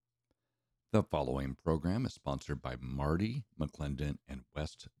The following program is sponsored by Marty McClendon and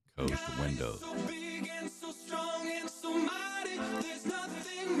West Coast God is Windows. so big and so strong and so mighty. There's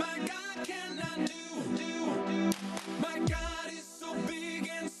nothing my God cannot do. My God is so big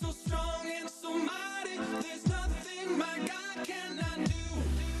and so strong and so mighty. There's nothing my God cannot do.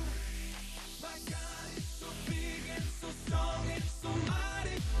 My God is so big and so strong and so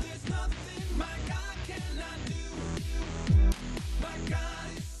mighty. There's nothing my God cannot do. My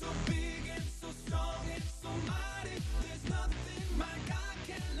God is so big and so strong and so mighty. There's nothing my God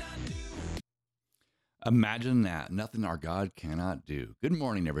cannot do. Imagine that. Nothing our God cannot do. Good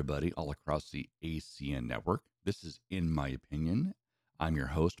morning, everybody, all across the ACN network. This is In My Opinion. I'm your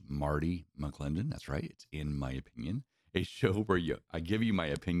host, Marty McClendon. That's right. It's In My Opinion, a show where I give you my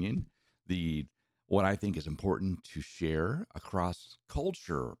opinion, the what I think is important to share across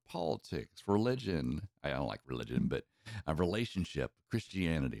culture, politics, religion. I don't like religion, but a relationship,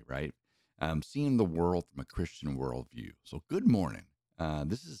 Christianity, right? Seeing the world from a Christian worldview. So, good morning.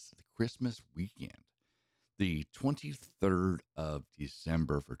 This is the Christmas weekend, the 23rd of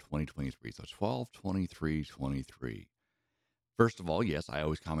December for 2023. So 12/23/23. First of all, yes, I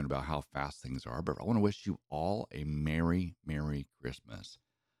always comment about how fast things are, but I want to wish you all a Merry Christmas.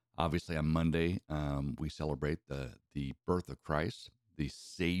 Obviously, on Monday, we celebrate the birth of Christ, the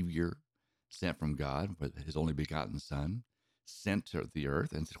Savior sent from God with his only begotten Son, sent to the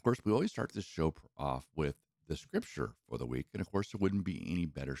earth. And of course, we always start this show off with the scripture for the week. And of course, there wouldn't be any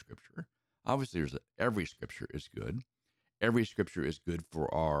better scripture. Obviously, every scripture is good. Every scripture is good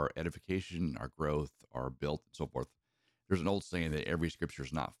for our edification, our growth, our build, and so forth. There's an old saying that every scripture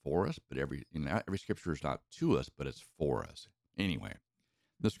is not for us, but every scripture is not to us, but it's for us. Anyway,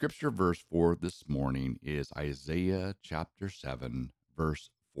 the scripture verse for this morning is Isaiah chapter 7, verse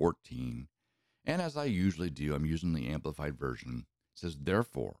 14. And as I usually do, I'm using the Amplified Version. It says,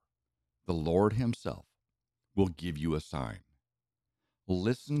 "Therefore, the Lord himself will give you a sign.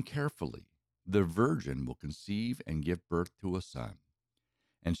 Listen carefully. The virgin will conceive and give birth to a son,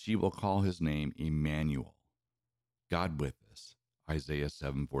 and she will call his name Emmanuel, God with us." Isaiah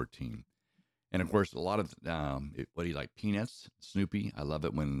 7:14. And of course, a lot of what do you like? Peanuts, Snoopy. I love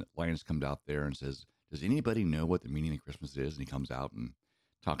it when Linus comes out there and says, "Does anybody know what the meaning of Christmas is?" And he comes out and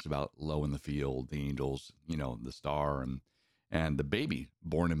talks about low in the field, the angels, the star, and the baby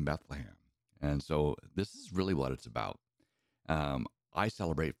born in Bethlehem. And so this is really what it's about. I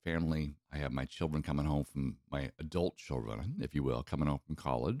celebrate family. I have my children coming home from my adult children, if you will, coming home from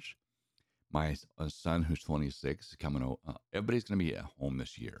college. My son, who's 26, is coming home. Everybody's going to be at home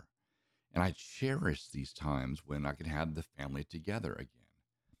this year. And I cherish these times when I can have the family together again.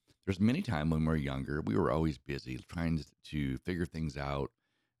 There's many times when we were younger, we were always busy trying to figure things out,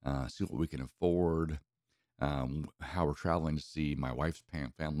 see what we can afford, how we're traveling to see my wife's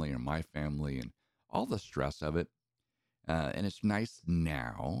family or my family, and all the stress of it. And it's nice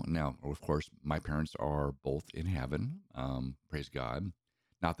now. Now, of course, my parents are both in heaven. Praise God.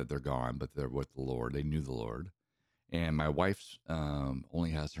 Not that they're gone, but they're with the Lord. They knew the Lord. And my wife's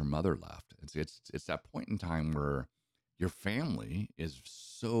only has her mother left. It's that point in time where your family is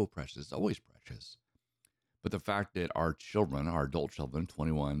so precious. It's always precious. But the fact that our children, our adult children,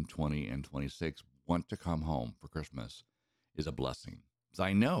 21, 20, and 26, want to come home for Christmas is a blessing. Because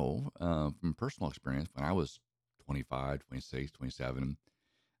I know from personal experience, when I was 25, 26, 27,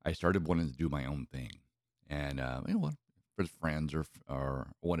 I started wanting to do my own thing. And, what, for friends or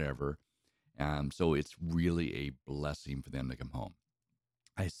whatever. So it's really a blessing for them to come home.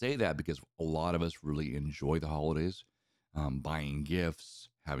 I say that because a lot of us really enjoy the holidays, buying gifts,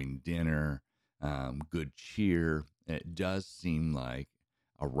 having dinner, good cheer. It does seem like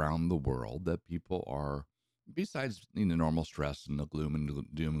around the world that people are, besides the normal stress and the gloom and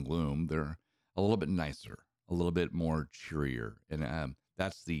doom and gloom, they're a little bit nicer, a little bit more cheerier. And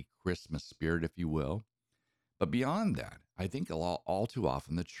that's the Christmas spirit, if you will. But beyond that, I think all too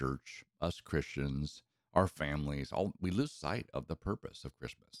often the church, us Christians, our families, we lose sight of the purpose of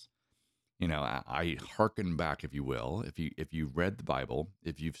Christmas. I hearken back, if you will, if you've read the Bible,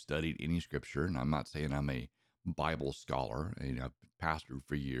 if you've studied any scripture, and I'm not saying I'm a Bible scholar, I've pastored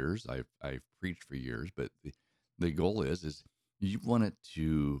for years, I've preached for years, but the goal is you want it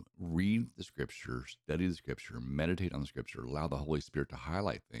to read the scripture, study the scripture, meditate on the scripture, allow the Holy Spirit to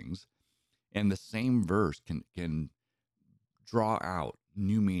highlight things, and the same verse can draw out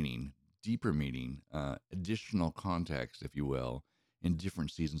new meaning, deeper meaning, additional context, if you will, in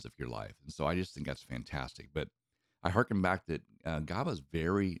different seasons of your life. And so I just think that's fantastic. But I hearken back that God was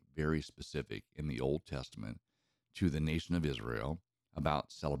very, very specific in the Old Testament to the nation of Israel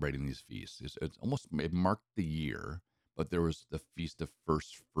about celebrating these feasts. It marked the year, but there was the Feast of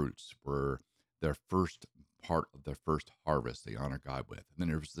First Fruits, where their first part of their first harvest they honor God with. And then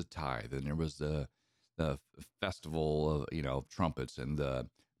there was the tithe, and there was the festival of trumpets, and the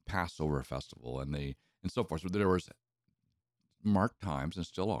Passover festival, and so forth. So there was marked times, and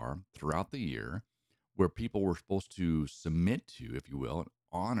still are throughout the year, where people were supposed to submit to, if you will, and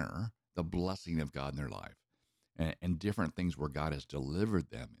honor the blessing of God in their life, and different things where God has delivered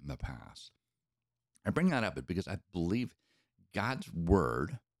them in the past. I bring that up because I believe God's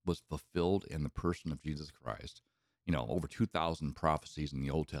word was fulfilled in the person of Jesus Christ. Over 2,000 prophecies in the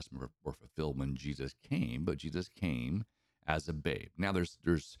Old Testament were fulfilled when Jesus came, but Jesus came as a babe. Now,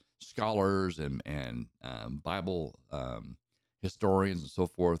 there's scholars and Bible historians and so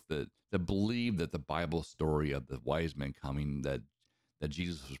forth that believe that the Bible story of the wise men coming, that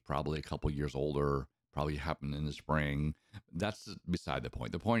Jesus was probably a couple years older, probably happened in the spring. That's beside the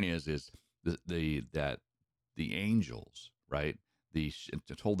point. The point is that the angels, right?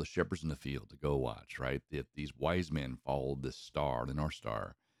 Told the shepherds in the field to go watch, right? That these wise men followed this star, the North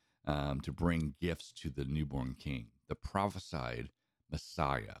Star, to bring gifts to the newborn king, the prophesied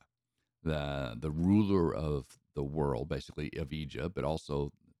Messiah, the ruler of the world, basically of Egypt, but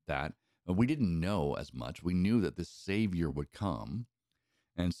also that we didn't know as much. We knew that the Savior would come.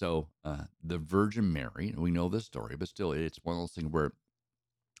 And so the Virgin Mary, we know this story, but still, it's one of those things where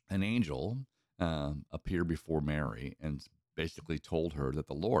an angel appeared before Mary and basically told her that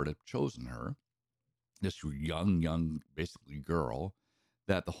the Lord had chosen her, this young, basically girl,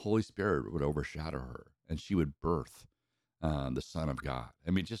 that the Holy Spirit would overshadow her and she would birth the Son of God.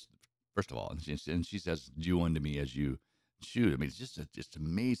 I mean, just first of all, and she says, "Do unto me as you choose." I mean, it's just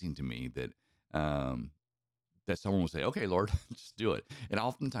amazing to me that that someone will say, "Okay, Lord, just do it." And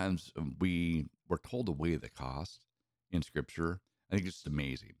oftentimes we're told to weigh the cost in Scripture. I think it's just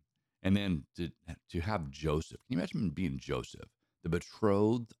amazing. And then to have Joseph, can you imagine being Joseph, the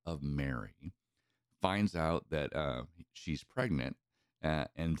betrothed of Mary, finds out that she's pregnant,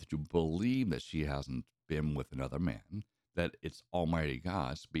 and to believe that she hasn't been with another man, that it's Almighty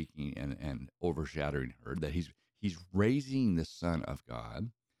God speaking and overshadowing her, that he's raising the Son of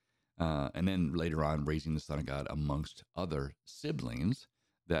God, and then later on raising the Son of God amongst other siblings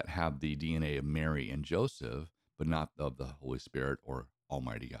that have the DNA of Mary and Joseph, but not of the Holy Spirit or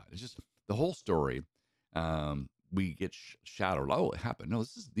Almighty God. It's just the whole story. We get shadowed. Oh, it happened. No,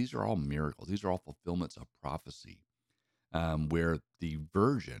 these are all miracles. These are all fulfillments of prophecy, where the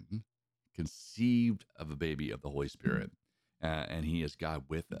virgin conceived of a baby of the Holy Spirit, and he is God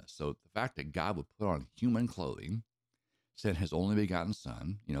with us. So the fact that God would put on human clothing, sent his only begotten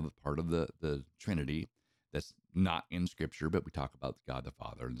Son, the part of the Trinity that's not in Scripture, but we talk about God the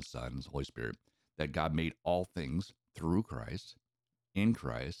Father and the Son and the Holy Spirit, that God made all things through Christ, in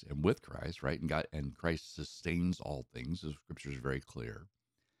Christ, and with Christ, right? And Christ sustains all things. The Scripture is very clear,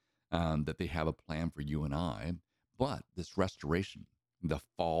 that they have a plan for you and I. But this restoration, the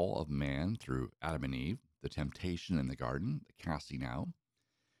fall of man through Adam and Eve, the temptation in the garden, the casting out,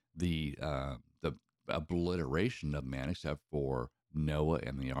 the obliteration of man except for Noah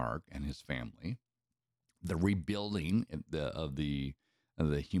and the ark and his family, the rebuilding of the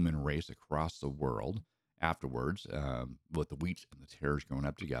human race across the world afterwards, with the wheat and the tares growing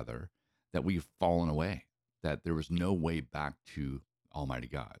up together, that we've fallen away, that there was no way back to Almighty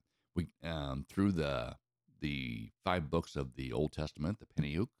God. We through the 5 books of the Old Testament, the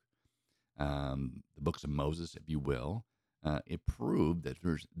Pentateuch, the books of Moses, if you will, it proved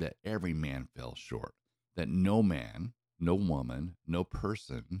that every man fell short, that no man, no woman, no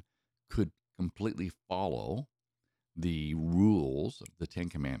person could completely follow the rules of the 10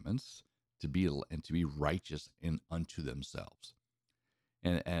 Commandments to be righteous in unto themselves,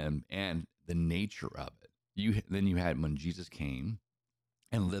 and the nature of it. Then you had, when Jesus came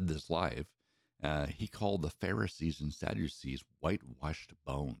and lived this life, he called the Pharisees and Sadducees whitewashed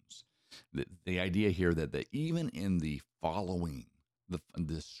bones. The idea here that even in the following,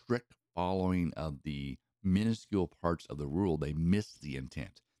 the strict following of the minuscule parts of the rule, they missed the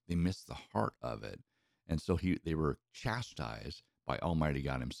intent. They missed the heart of it. And so they were chastised by Almighty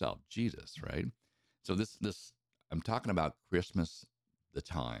God himself, Jesus, right? So this I'm talking about Christmas, the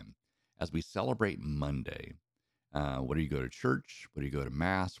time, as we celebrate Monday, whether you go to church, whether you go to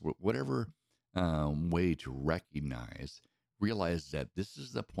Mass, whatever way to realize that this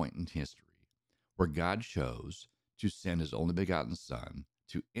is the point in history where God chose to send his only begotten Son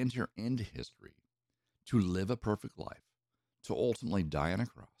to enter into history, to live a perfect life, to ultimately die on a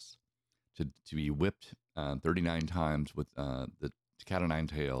cross, to be whipped 39 times with the cat o' nine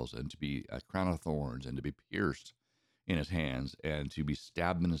tails, and to be a crown of thorns, and to be pierced in his hands, and to be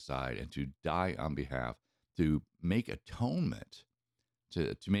stabbed in his side, and to die on behalf, to make atonement,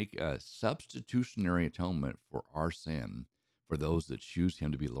 to make a substitutionary atonement for our sin for those that choose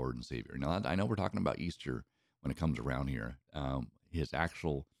him to be Lord and Savior. Now, I know we're talking about Easter when it comes around here. His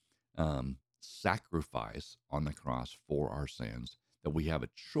actual sacrifice on the cross for our sins, that we have a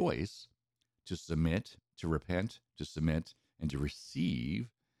choice to submit, to repent, to submit, and to receive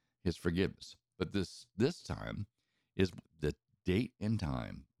his forgiveness. But this time is the date and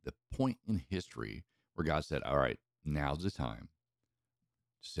time, the point in history where God said, all right, now's the time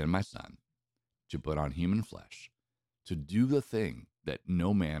to send my son to put on human flesh, to do the thing that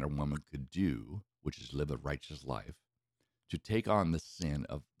no man or woman could do, which is live a righteous life, to take on the sin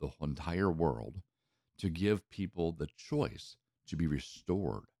of the whole entire world, to give people the choice to be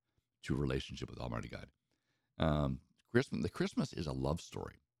restored to a relationship with Almighty God. Christmas is a love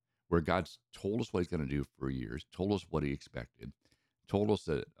story where God's told us what he's going to do for years, told us what he expected, told us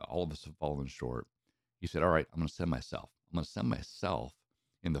that all of us have fallen short. He said, all right, I'm going to send myself. I'm going to send myself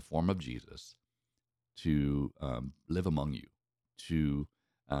in the form of Jesus to live among you, to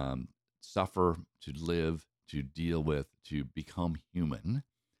suffer, to live, to deal with, to become human,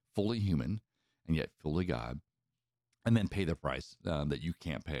 and yet fully God, and then pay the price that you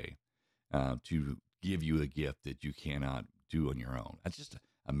can't pay, to give you a gift that you cannot do on your own. That's just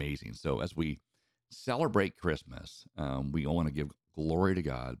amazing. So as we celebrate Christmas, we want to give glory to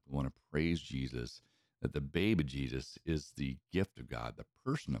God. We want to praise Jesus, that the baby Jesus is the gift of God, the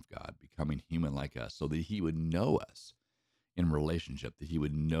person of God, becoming human like us, so that he would know us in relationship, that he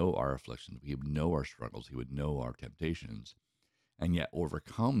would know our afflictions, he would know our struggles, he would know our temptations, and yet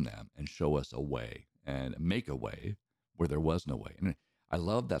overcome them and show us a way and make a way where there was no way. And I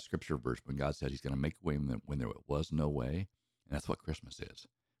love that scripture verse when God said he's going to make a way when there was no way. And that's what Christmas is.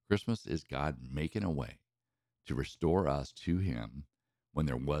 Christmas is God making a way to restore us to him when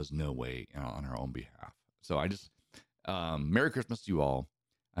there was no way on our own behalf. So I just, Merry Christmas to you all.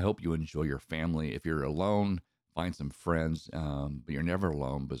 I hope you enjoy your family. If you're alone, find some friends, but you're never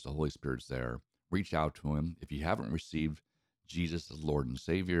alone because the Holy Spirit's there. Reach out to him. If you haven't received Jesus as Lord and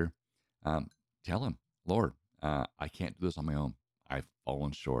Savior, tell him, Lord, I can't do this on my own. I've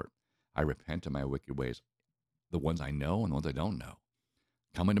fallen short. I repent of my wicked ways, the ones I know and the ones I don't know.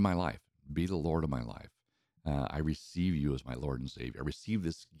 Come into my life. Be the Lord of my life. I receive you as my Lord and Savior. I receive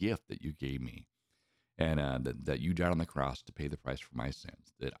this gift that you gave me, and that you died on the cross to pay the price for my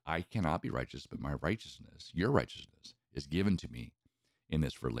sins, that I cannot be righteous, but my righteousness, your righteousness, is given to me in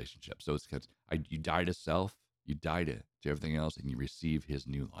this relationship. So it's because you die to self, you die to everything else, and you receive his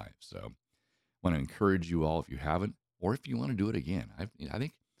new life. So I want to encourage you all, if you haven't, or if you want to do it again. I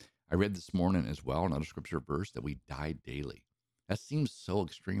think I read this morning as well, another scripture verse, that we die daily. That seems so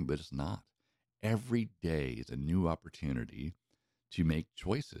extreme, but it's not. Every day is a new opportunity to make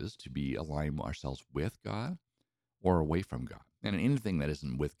choices to be align ourselves with God or away from God. And anything that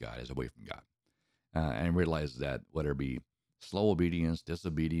isn't with God is away from God. And realize that whether it be slow obedience,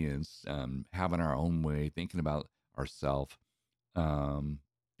 disobedience, having our own way, thinking about ourselves,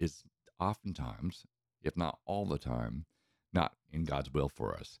 is oftentimes, if not all the time, not in God's will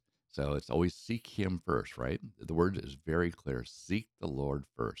for us. So it's always seek him first, right? The word is very clear. Seek the Lord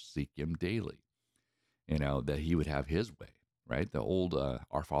first. Seek him daily. That he would have his way, right? The old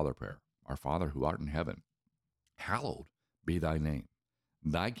Our Father prayer. Our Father who art in heaven, hallowed be thy name.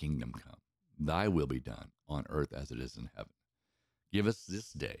 Thy kingdom come. Thy will be done on earth as it is in heaven. Give us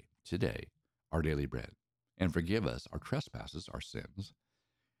this day, today, our daily bread. And forgive us our trespasses, our sins,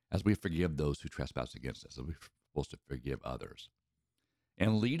 as we forgive those who trespass against us, as we're supposed to forgive others.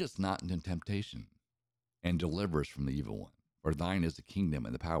 And lead us not into temptation, and deliver us from the evil one. For thine is the kingdom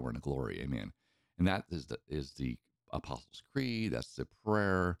and the power and the glory. Amen. And that is the Apostles' Creed. That's the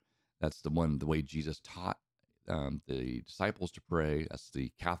prayer. That's the way Jesus taught the disciples to pray. That's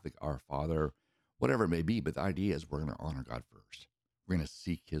the Catholic Our Father, whatever it may be. But the idea is we're going to honor God first. We're going to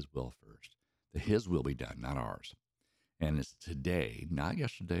seek his will first. That his will be done, not ours. And it's today, not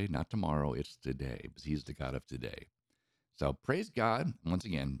yesterday, not tomorrow. It's today, because he's the God of today. So praise God. Once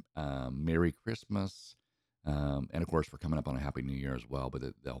again, Merry Christmas. And of course, we're coming up on a Happy New Year as well. But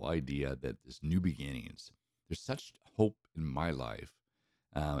the whole idea that this new beginnings, there's such hope in my life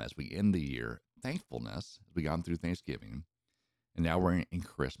as we end the year. Thankfulness, as we gone through Thanksgiving. And now we're in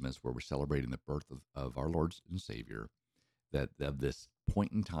Christmas, where we're celebrating the birth of our Lord and Savior. That of this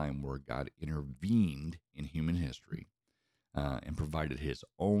point in time where God intervened in human history and provided his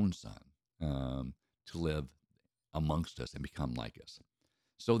own son to live amongst us and become like us.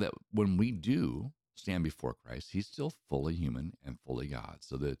 So that when we do stand before Christ, he's still fully human and fully God.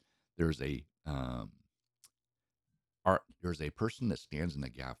 So that there's a there's a person that stands in the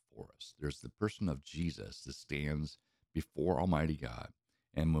gap for us. There's the person of Jesus that stands before Almighty God.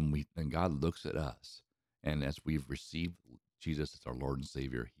 And when God looks at us, and as we've received Jesus as our Lord and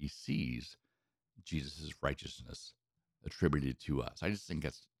Savior, he sees Jesus' righteousness attributed to us. I just think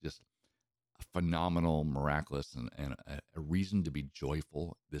that's just a phenomenal, miraculous, and a reason to be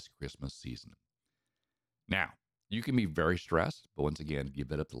joyful this Christmas season. Now, you can be very stressed, but once again,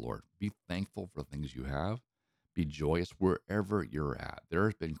 give it up to the Lord. Be thankful for the things you have. Be joyous wherever you're at. There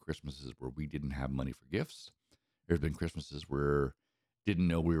have been Christmases where we didn't have money for gifts. There's been Christmases where didn't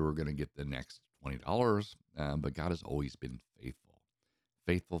know we were going to get the next $20, but God has always been faithful,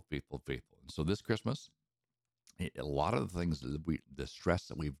 faithful, faithful, faithful. And so this Christmas, a lot of the things that the stress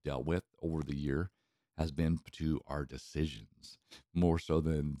that we've dealt with over the year has been to our decisions more so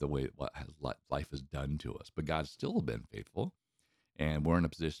than the way life has done to us. But God's still been faithful, and we're in a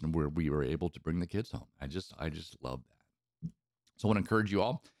position where we were able to bring the kids home. I just love that. So I want to encourage you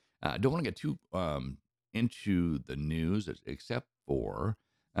all. I don't want to get too into the news, except for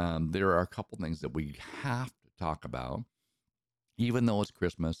there are a couple things that we have to talk about, even though it's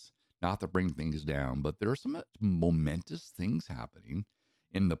Christmas. Not to bring things down, but there are some momentous things happening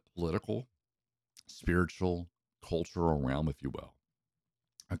in the political, spiritual, cultural realm, if you will.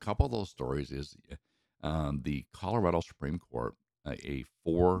 A couple of those stories is the Colorado Supreme Court, a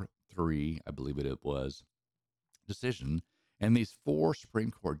 4-3, I believe it was, decision. And these 4 Supreme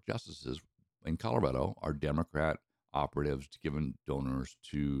Court justices in Colorado are Democrat operatives given donors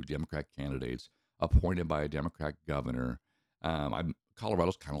to Democrat candidates appointed by a Democrat governor.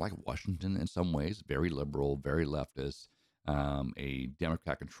 Colorado's kind of like Washington in some ways, very liberal, very leftist, a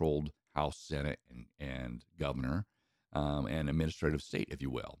Democrat-controlled House, Senate, and governor, and administrative state, if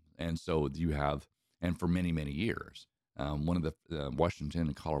you will. And so you have, and for many, many years, one of the Washington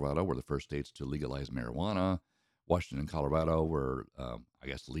and Colorado were the first states to legalize marijuana. Washington and Colorado were, I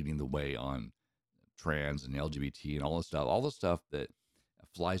guess, leading the way on trans and LGBT and all the stuff that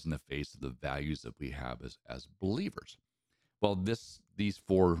flies in the face of the values that we have as believers. Well, these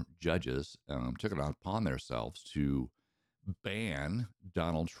 4 judges took it upon themselves to ban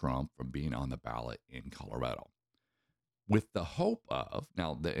Donald Trump from being on the ballot in Colorado, with the hope of,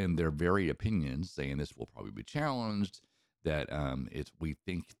 now, in their very opinions, saying this will probably be challenged, that we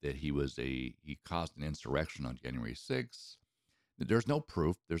think that he caused an insurrection on January 6th. There's no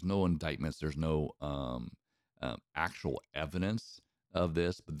proof, there's no indictments, there's no actual evidence of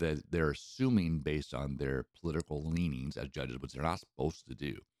this, but they're assuming based on their political leanings as judges, which they're not supposed to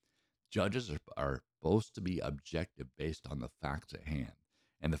do. Judges are supposed to be objective based on the facts at hand,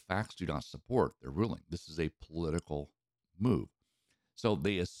 and the facts do not support their ruling. This is a political move. So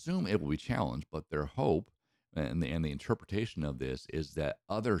they assume it will be challenged, but their hope and the interpretation of this is that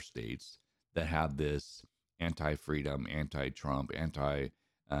other states that have this anti-freedom, anti-Trump,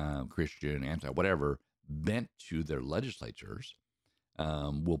 anti-Christian, anti-whatever bent to their legislatures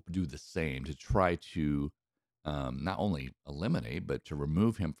will do the same to try to not only eliminate, but to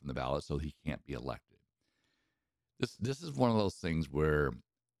remove him from the ballot so he can't be elected. This is one of those things where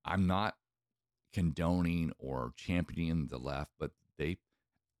I'm not condoning or championing the left, but they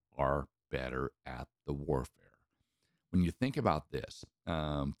are better at the warfare. When you think about this,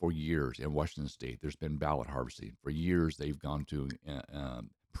 for years in Washington State, there's been ballot harvesting. For years, they've gone to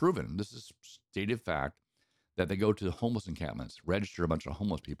proven, this is stated fact, that they go to the homeless encampments, register a bunch of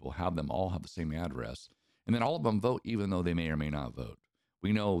homeless people, have them all have the same address, and then all of them vote, even though they may or may not vote.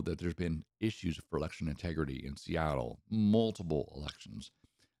 We know that there's been issues for election integrity in Seattle, multiple elections,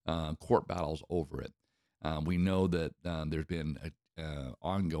 court battles over it. We know that there's been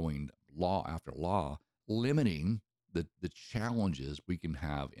ongoing law after law limiting the challenges we can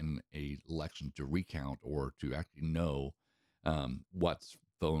have in a election to recount or to actually know what's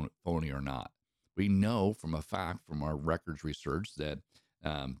phony or not. We know from a fact from our records research that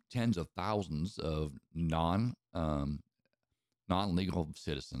tens of thousands of non-legal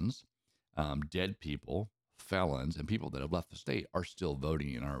citizens, dead people, felons, and people that have left the state are still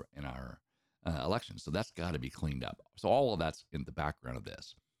voting in our elections. So that's got to be cleaned up. So all of that's in the background of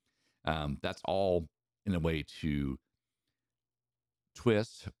this. That's all in a way to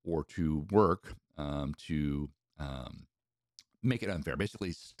twist or to work to make it unfair.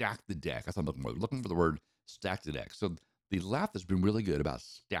 Basically, stack the deck. That's what I'm looking for. Looking for the word stack the deck. So the left has been really good about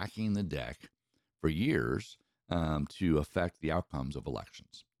stacking the deck for years to affect the outcomes of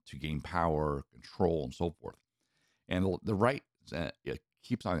elections, to gain power, control, and so forth. And the right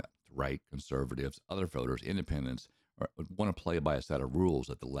keeps on right, conservatives, other voters, independents, want to play by a set of rules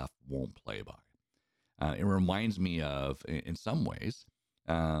that the left won't play by. It reminds me of, in some ways,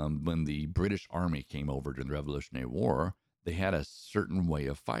 When the British Army came over during the Revolutionary War, they had a certain way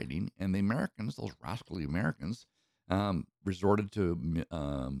of fighting, and the Americans, those rascally Americans, resorted to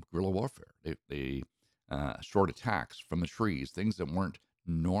guerrilla warfare. They short attacks from the trees, things that weren't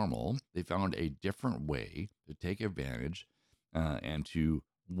normal. They found a different way to take advantage and to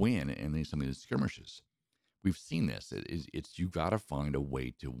win in some of these skirmishes. We've seen this. It's you got to find a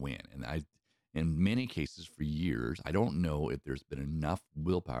way to win, and in many cases for years, I don't know if there's been enough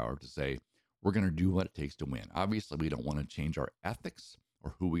willpower to say we're going to do what it takes to win. Obviously, we don't want to change our ethics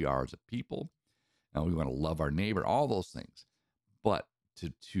or who we are as a people. We want to love our neighbor, all those things. But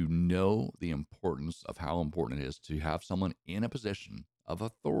to know the importance of how important it is to have someone in a position of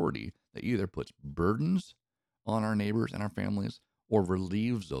authority that either puts burdens on our neighbors and our families or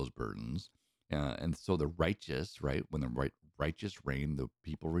relieves those burdens. And so the righteous, right, when the righteous reign, the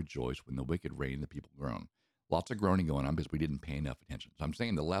people rejoice. When the wicked reign, the people groan. Lots of groaning going on because we didn't pay enough attention. So I'm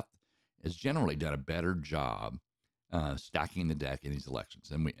saying the left has generally done a better job stacking the deck in these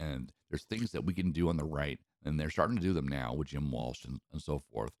elections. And there's things that we can do on the right, and they're starting to do them now with Jim Walsh and so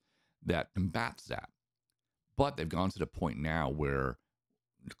forth, that combats that. But they've gone to the point now where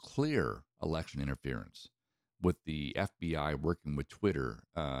clear election interference with the FBI working with Twitter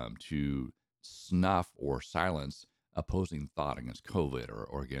to snuff or silence opposing thought against COVID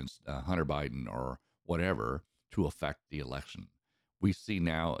or against Hunter Biden or whatever to affect the election. We see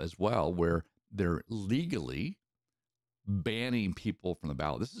now as well where they're legally banning people from the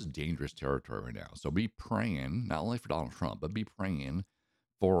ballot. This is dangerous territory right now. So be praying, not only for Donald Trump, but be praying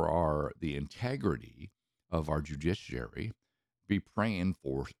for the integrity of our judiciary. Be praying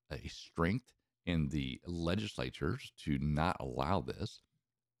for a strength in the legislatures to not allow this.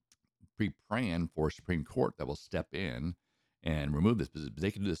 Be praying for a Supreme Court that will step in and remove this, because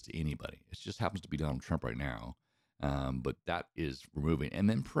they can do this to anybody. It just happens to be Donald Trump right now. But that is removing. And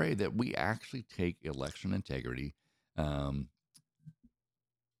then pray that we actually take election integrity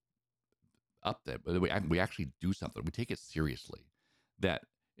up there, but we actually do something. We take it seriously. That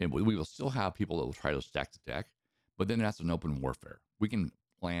and we will still have people that will try to stack the deck, but then that's an open warfare. We can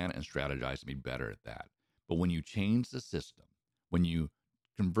plan and strategize and be better at that. But when you change the system, when you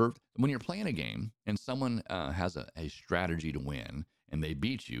when you're playing a game and someone has a strategy to win and they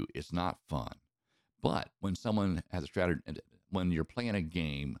beat you, it's not fun. But when someone has a strategy, when you're playing a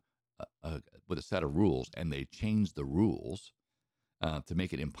game with a set of rules and they change the rules to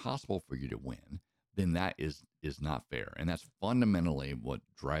make it impossible for you to win, then that is not fair. And that's fundamentally what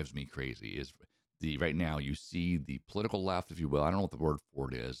drives me crazy. Is right now you see the political left, if you will. I don't know what the word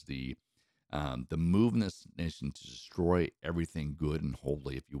for it is. The move in this nation to destroy everything good and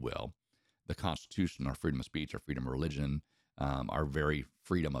holy, if you will. The Constitution, our freedom of speech, our freedom of religion, our very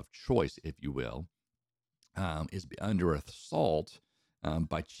freedom of choice, if you will, is under assault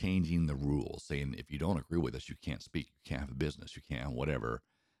by changing the rules, saying if you don't agree with us, you can't speak, you can't have a business, you can't whatever.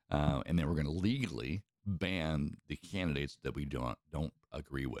 And then we're going to legally ban the candidates that we don't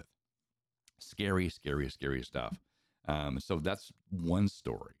agree with. Scary, scary, scary stuff. So that's one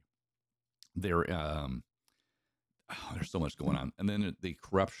story. There's so much going on. And then the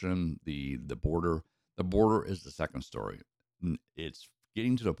corruption, the border. The border is the second story. It's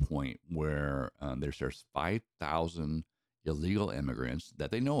getting to the point where there's 5,000 illegal immigrants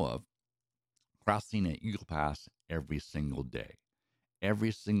that they know of crossing an Eagle Pass every single day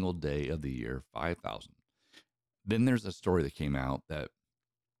of the year, 5,000. Then there's a story that came out that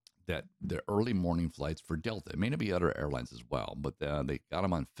the early morning flights for Delta, it may not be other airlines as well, but they got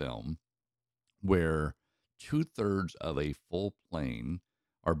them on film, where 2/3 of a full plane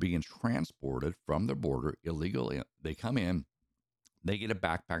are being transported from the border illegally. They come in, they get a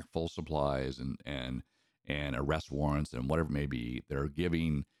backpack full of supplies and arrest warrants and whatever it may be. They're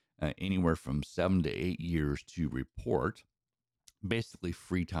giving anywhere from 7 to 8 years to report, basically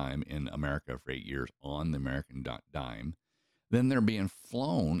free time in America for 8 years on the American dime. Then they're being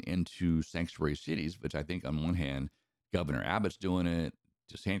flown into sanctuary cities, which I think on one hand, Governor Abbott's doing it,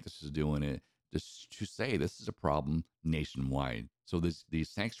 DeSantis is doing it, just to say this is a problem nationwide. So these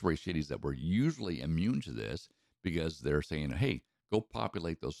sanctuary cities that were usually immune to this because they're saying, hey, go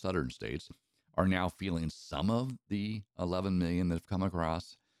populate those southern states, are now feeling some of the 11 million that have come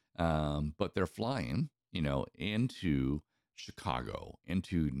across. But they're flying, into Chicago,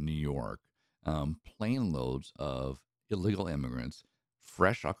 into New York, plane loads of illegal immigrants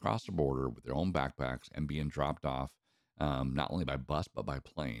fresh across the border with their own backpacks and being dropped off not only by bus, but by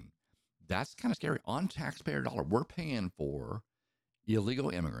plane. That's kind of scary. On taxpayer dollar, we're paying for illegal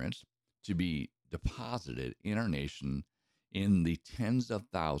immigrants to be deposited in our nation in the tens of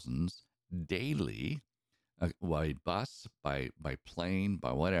thousands daily by bus, by plane,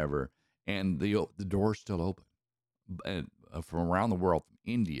 by whatever, and the door's still open. From around the world, from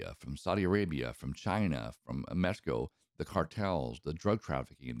India, from Saudi Arabia, from China, from Mexico, the cartels, the drug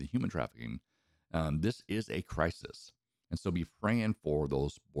trafficking, the human trafficking. This is a crisis. And so be praying for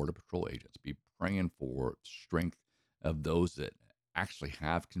those Border Patrol agents. Be praying for strength of those that actually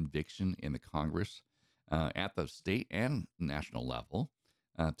have conviction in the Congress at the state and national level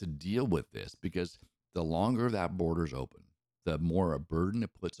to deal with this, because the longer that border's open, the more a burden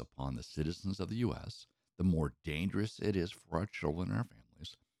it puts upon the citizens of the U.S., the more dangerous it is for our children and our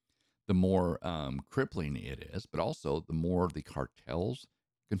families, the more crippling it is, but also the more the cartels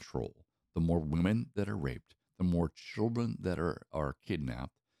control, the more women that are raped, the more children that are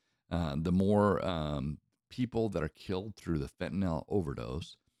kidnapped, the more people that are killed through the fentanyl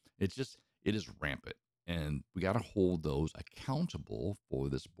overdose. It is rampant. And we got to hold those accountable for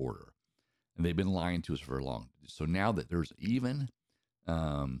this border. And they've been lying to us for long. So now that there's even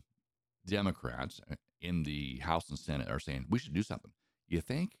Democrats in the House and Senate are saying we should do something. You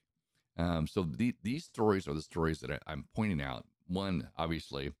think? So these stories are the stories that I'm pointing out. One,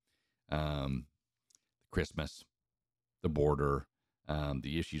 obviously, Christmas, the border,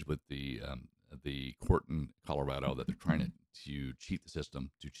 the issues with the court in Colorado that they're trying to cheat the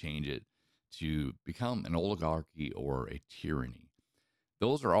system, to change it, to become an oligarchy or a tyranny.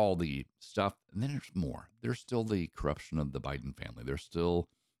 Those are all the stuff. And then there's more. There's still the corruption of the Biden family. There's still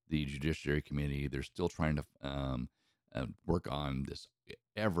the Judiciary Committee. They're still trying to work on this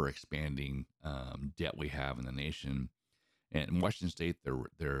ever expanding debt we have in the nation. And in Washington State,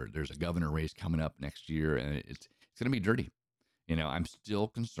 there's a governor race coming up next year, and it's going to be dirty. You know, I'm still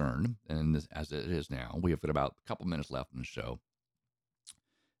concerned, and this, as it is now, we have got about a couple minutes left in the show.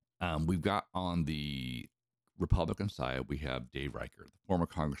 We've got on the Republican side, we have Dave Reichert, the former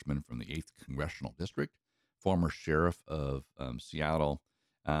congressman from the 8th Congressional District, former sheriff of Seattle.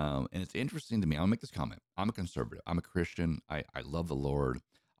 And it's interesting to me. I'll make this comment. I'm a conservative. I'm a Christian. I love the Lord.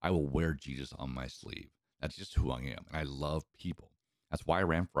 I will wear Jesus on my sleeve. That's just who I am. And I love people. That's why I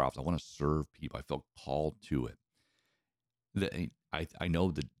ran for office. I want to serve people. I felt called to it. I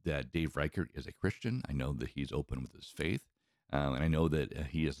know that Dave Reichert is a Christian. I know that he's open with his faith. And I know that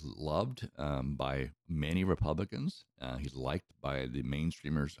he is loved by many Republicans. He's liked by the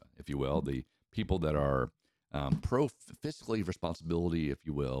mainstreamers, if you will, the people that are pro-fiscally responsibility, if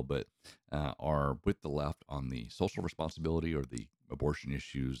you will, but are with the left on the social responsibility or the abortion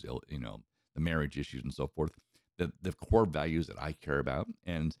issues, you know, the marriage issues and so forth, the core values that I care about.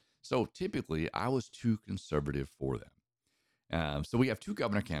 And so typically I was too conservative for them. So we have two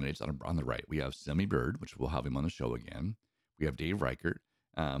governor candidates on the right. We have Semi Bird, which we'll have him on the show again. We have Dave Reichert,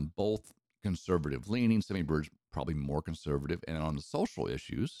 both conservative leaning. Semi Bird's probably more conservative. And on the social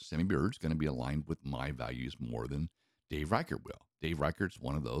issues, Semi Bird's going to be aligned with my values more than Dave Reichert will. Dave Reichert's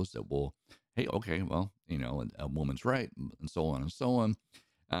one of those that will, hey, okay, well, you know, a woman's right, and so on and so on.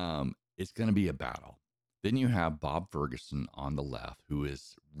 It's going to be a battle. Then you have Bob Ferguson on the left, who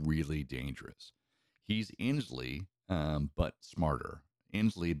is really dangerous. He's Inslee, but smarter.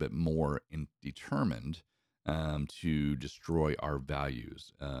 Inslee, but more determined to destroy our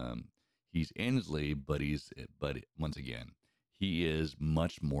values. He's Inslee, but once again, he is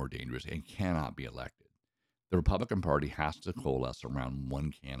much more dangerous and cannot be elected. The Republican Party has to coalesce around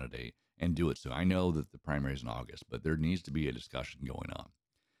one candidate and do it soon. I know that the primary is in August, but there needs to be a discussion going on.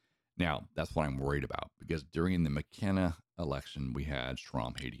 Now, that's what I'm worried about, because during the McKenna election, we had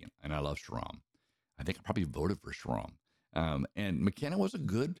Shahram Hadian, and I love Shahram. I think I probably voted for Shahram. And McKenna was a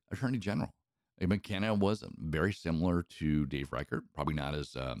good attorney general. McKenna was very similar to Dave Reichert, probably not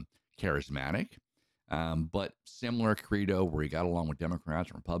as charismatic, but similar credo where he got along with Democrats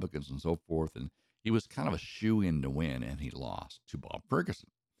and Republicans and so forth. And he was kind of a shoe-in to win, and he lost to Bob Ferguson.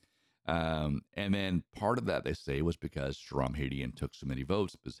 And then part of that, they say, was because Shahram Hadian took so many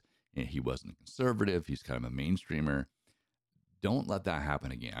votes because he wasn't a conservative. He's kind of a mainstreamer. Don't let that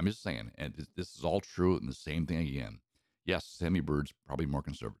happen again. I'm just saying, and this is all true, and the same thing again. Yes, Semi Bird's probably more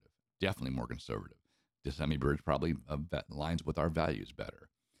conservative. Definitely more conservative. The Semi Bird's probably aligns with our values better.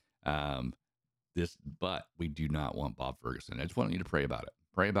 But we do not want Bob Ferguson. I just want you to pray about it.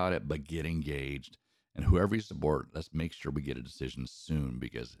 Pray about it, but get engaged. And whoever you support, let's make sure we get a decision soon,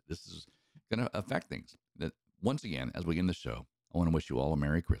 because this is going to affect things. That once again, as we end the show, I want to wish you all a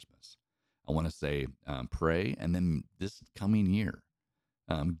Merry Christmas. I want to say pray, and then this coming year,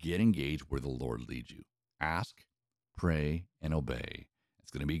 get engaged where the Lord leads you. Ask, pray, and obey.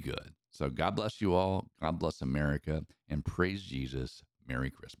 It's going to be good. So God bless you all. God bless America, and praise Jesus.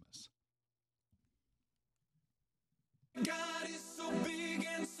 Merry Christmas. God